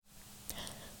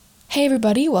Hey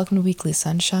everybody, welcome to Weekly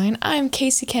Sunshine. I'm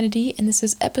Casey Kennedy, and this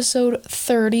is episode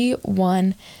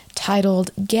 31,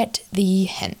 titled Get Thee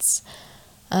Hence.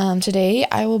 Today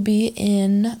I will be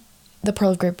in the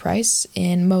Pearl of Great Price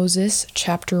in Moses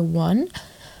chapter 1,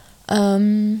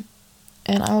 and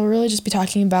I will really just be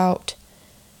talking about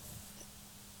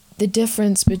the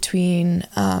difference between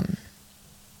our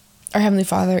Heavenly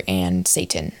Father and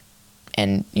Satan,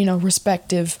 and,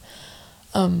 respective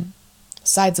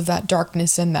sides of that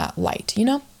darkness and that light,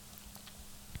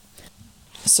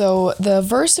 So the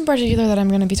verse in particular that I'm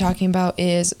going to be talking about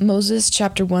is Moses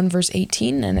chapter 1 verse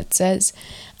 18, and it says,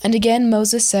 "And again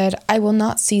Moses said, I will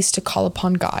not cease to call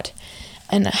upon God,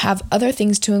 and have other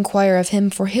things to inquire of him,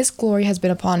 for his glory has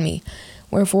been upon me.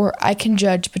 Wherefore I can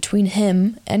judge between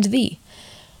him and thee.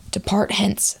 Depart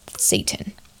hence,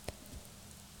 Satan."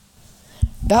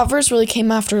 That verse really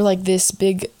came after this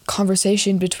big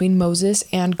conversation between Moses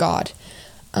and God.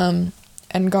 And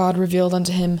God revealed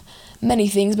unto him many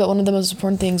things, but one of the most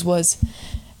important things was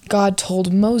God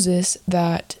told Moses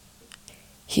that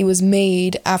he was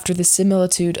made after the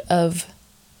similitude of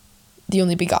the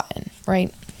only begotten,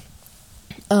 right?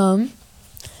 And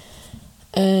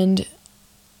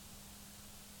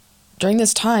during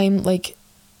this time,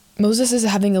 Moses is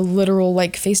having a literal,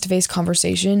 face-to-face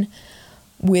conversation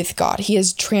with God. He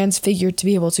is transfigured to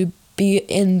be able to be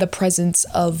in the presence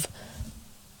of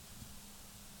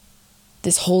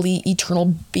this holy,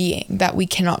 eternal being that we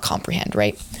cannot comprehend,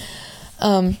 right?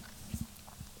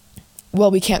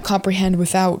 We can't comprehend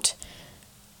without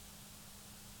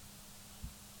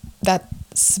that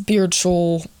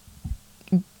spiritual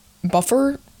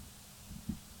buffer,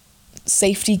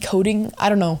 safety coating. I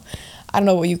don't know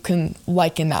what you can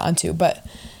liken that onto, but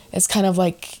it's kind of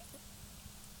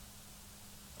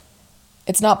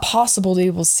it's not possible to be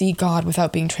able to see God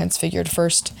without being transfigured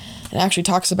first. And it actually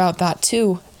talks about that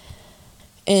too.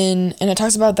 And it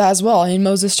talks about that as well in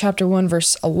Moses chapter 1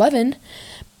 verse 11.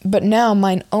 "But now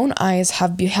mine own eyes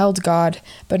have beheld God,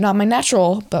 but not my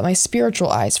natural, but my spiritual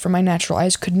eyes. For my natural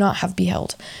eyes could not have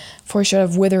beheld, for I should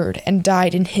have withered and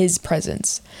died in his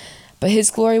presence. But his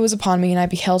glory was upon me, and I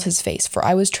beheld his face, for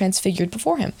I was transfigured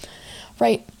before him."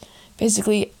 Right?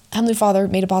 Basically, Heavenly Father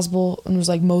made it possible and was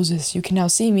like, "Moses, you can now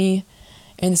see me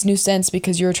in this new sense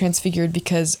because you're transfigured,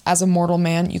 because as a mortal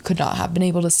man, you could not have been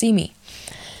able to see me."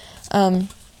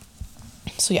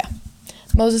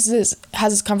 Moses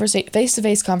has this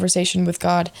face-to-face conversation with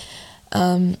God,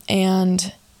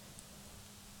 and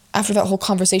after that whole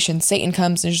conversation, Satan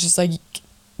comes and is just like,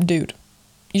 "Dude,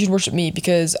 you should worship me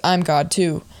because I'm God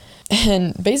too."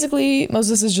 And basically,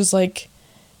 Moses is just like,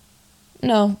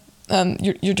 "No,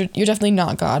 you're definitely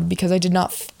not God, because I do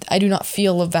not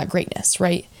feel of that greatness,"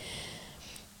 right?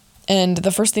 And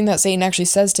the first thing that Satan actually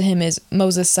says to him is,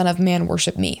 "Moses, son of man,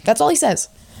 worship me." That's all he says,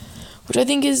 which I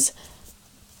think is,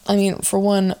 for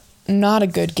one, not a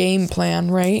good game plan,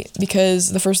 right? Because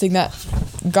the first thing that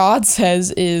God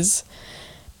says is,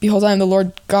 "Behold, I am the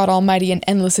Lord God Almighty, and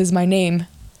endless is my name.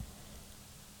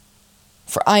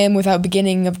 For I am without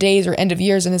beginning of days or end of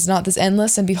years, and is not this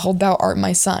endless? And behold, thou art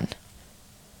my son."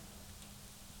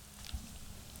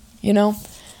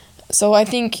 So I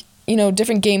think,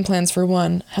 different game plans for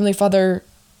one. Heavenly Father,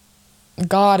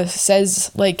 God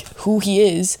says, who he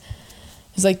is.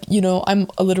 He's like, I'm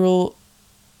a literal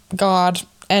God,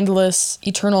 endless,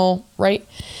 eternal, right?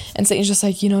 And Satan's just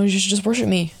like, you should just worship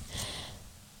me.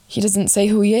 He doesn't say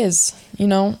who he is,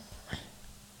 And,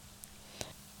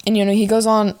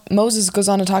 Moses goes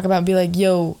on to talk about, be like,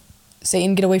 "Yo,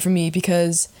 Satan, get away from me,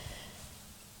 because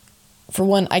for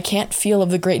one, I can't feel of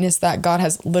the greatness that God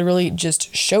has literally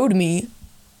just showed me,"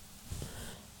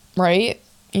 right?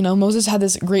 Moses had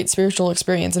this great spiritual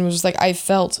experience and was just like, "I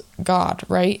felt God,"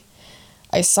 right?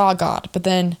 "I saw God." But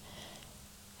then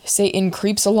Satan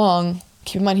creeps along.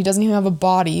 Keep in mind, he doesn't even have a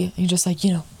body. He's just like,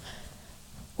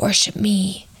 "Worship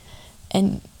me."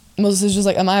 And Moses is just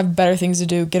like, "I have better things to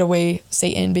do. Get away,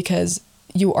 Satan, because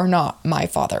you are not my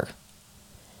father."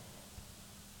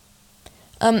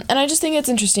 And I just think it's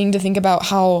interesting to think about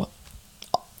how,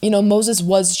 Moses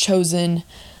was chosen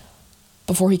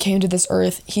before he came to this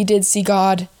earth. He did see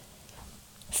God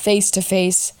face to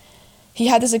face. He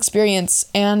had this experience,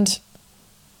 and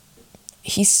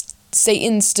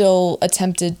Satan still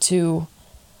attempted to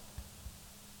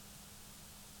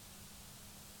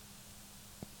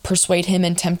persuade him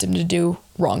and tempt him to do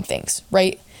wrong things,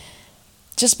 right?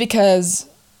 Just because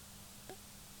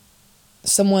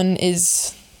someone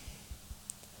is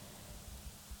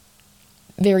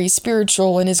very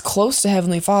spiritual and is close to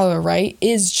Heavenly Father, right,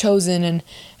 is chosen and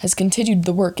has continued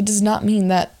the work, it does not mean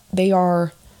that they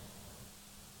are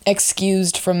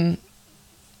excused from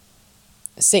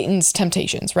Satan's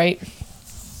temptations, right?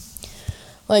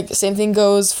 Like, same thing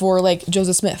goes for, like,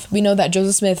 Joseph Smith. We know that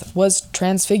Joseph Smith was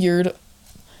transfigured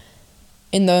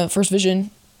in the first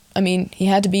vision. I mean, he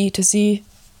had to be to see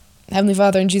Heavenly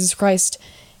Father and Jesus Christ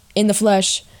in the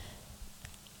flesh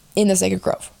in the Sacred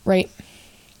Grove, right?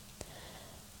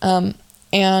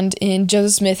 And in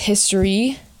Joseph Smith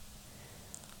history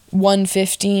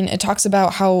 1:15, it talks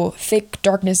about how thick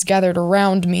darkness gathered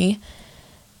around me,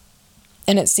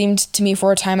 and it seemed to me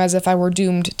for a time as if I were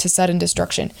doomed to sudden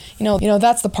destruction. You know,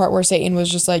 that's the part where Satan was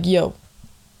just like, yo,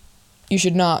 you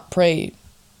should not pray,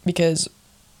 because,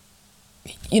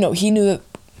 he knew that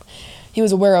he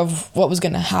was aware of what was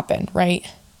going to happen, right?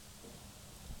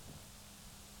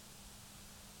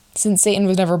 Since Satan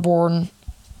was never born,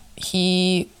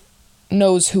 he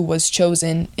knows who was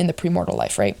chosen in the premortal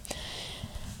life, right?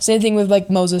 Same thing with, like,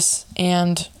 Moses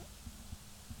and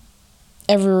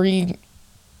everyone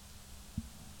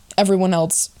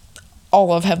else,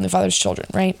 all of Heavenly Father's children,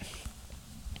 right?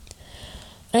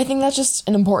 And I think that's just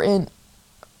an important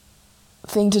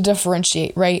thing to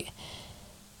differentiate, right?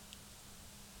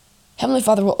 Heavenly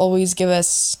Father will always give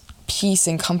us peace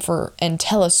and comfort and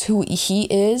tell us who He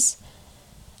is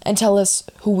and tell us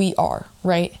who we are,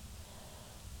 right?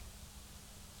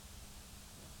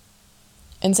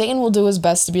 And Satan will do his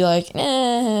best to be like,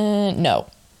 no.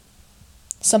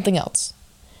 Something else.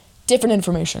 Different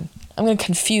information. I'm going to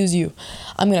confuse you.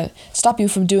 I'm going to stop you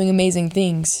from doing amazing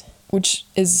things, which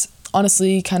is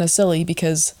honestly kind of silly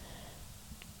because,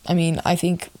 I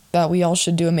think that we all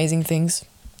should do amazing things.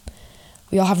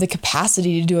 We all have the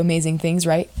capacity to do amazing things,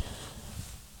 right?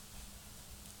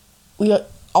 We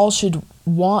all should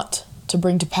want to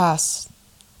bring to pass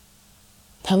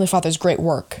Heavenly Father's great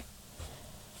work.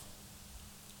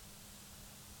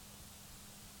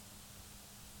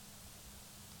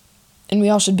 And we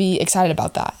all should be excited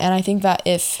about that. And I think that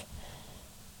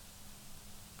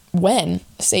when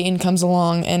Satan comes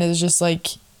along and is just like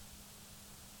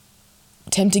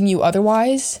tempting you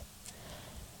otherwise,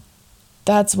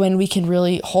 that's when we can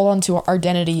really hold on to our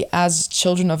identity as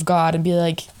children of God and be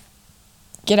like,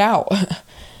 get out.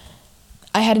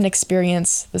 I had an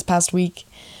experience this past week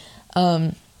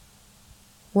where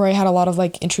I had a lot of,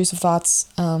 like, intrusive thoughts,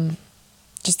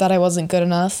 just that I wasn't good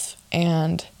enough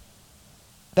and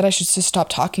that I should just stop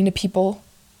talking to people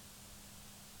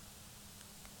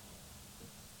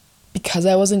because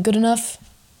I wasn't good enough.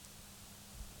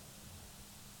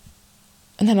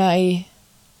 And then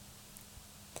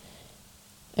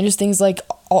and just things like,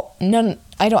 I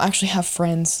don't actually have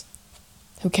friends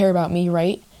who care about me,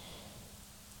 right?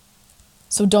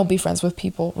 So don't be friends with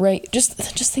people, right? Just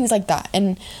things like that.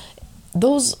 And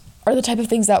those are the type of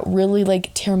things that really,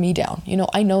 like, tear me down.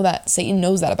 I know that Satan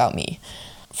knows that about me.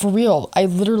 For real, I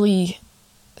literally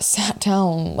sat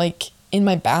down, like, in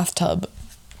my bathtub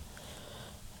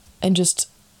and just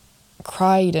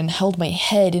cried and held my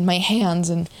head in my hands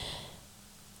and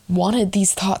wanted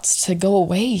these thoughts to go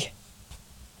away.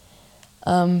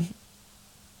 And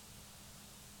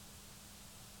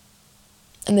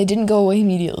they didn't go away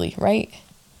immediately, right?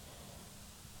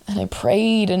 And I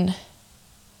prayed and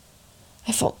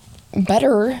I felt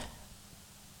better.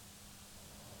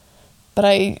 But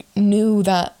I knew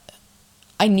that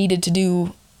I needed to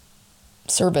do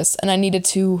service and I needed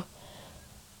to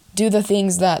do the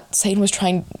things that Satan was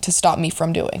trying to stop me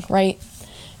from doing, right?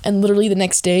 And literally the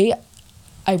next day,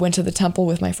 I went to the temple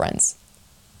with my friends.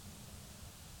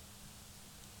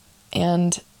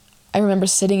 And I remember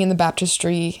sitting in the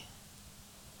baptistry,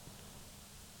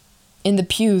 in the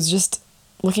pews, just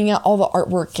looking at all the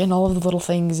artwork and all of the little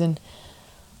things and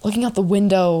looking out the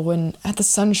window and at the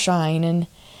sunshine and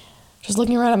just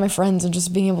looking around at my friends and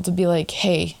just being able to be like,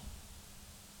 hey,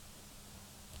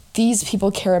 these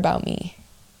people care about me.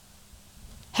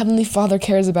 Heavenly Father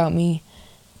cares about me.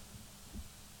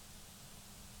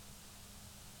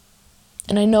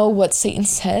 And I know what Satan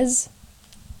says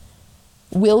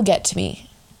will get to me.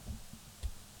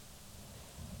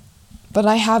 But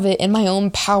I have it in my own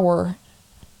power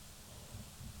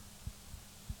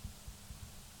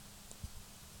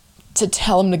to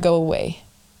tell him to go away.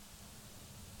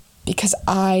 Because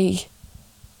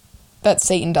that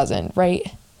Satan doesn't,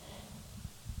 right?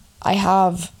 I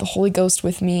have the Holy Ghost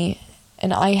with me,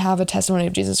 and I have a testimony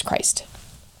of Jesus Christ.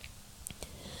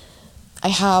 I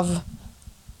have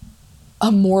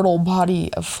a mortal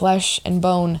body of flesh and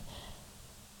bone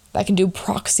that can do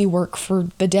proxy work for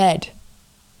the dead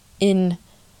in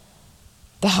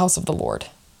the house of the Lord.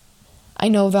 I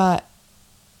know that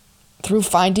through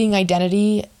finding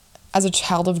identity as a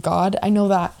child of God, I know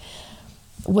that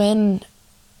when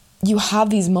you have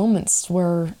these moments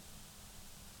where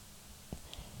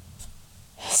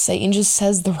Satan just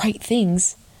says the right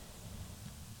things,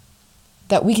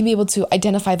 that we can be able to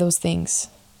identify those things,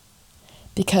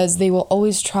 because they will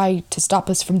always try to stop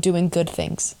us from doing good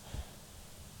things.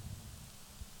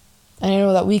 And I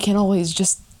know that we can always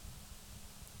just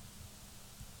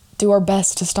do our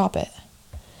best to stop it.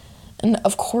 And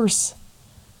of course,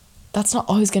 that's not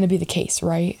always going to be the case,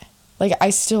 right? Like,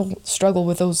 I still struggle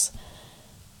with those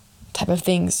type of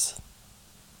things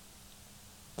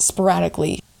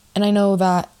sporadically. And I know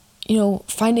that,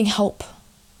 finding help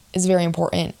is very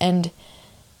important. And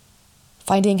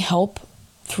finding help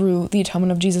through the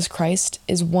atonement of Jesus Christ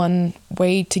is one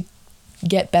way to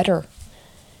get better.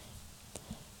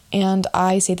 And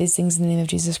I say these things in the name of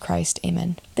Jesus Christ.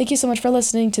 Amen. Thank you so much for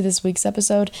listening to this week's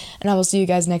episode, and I will see you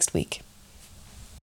guys next week.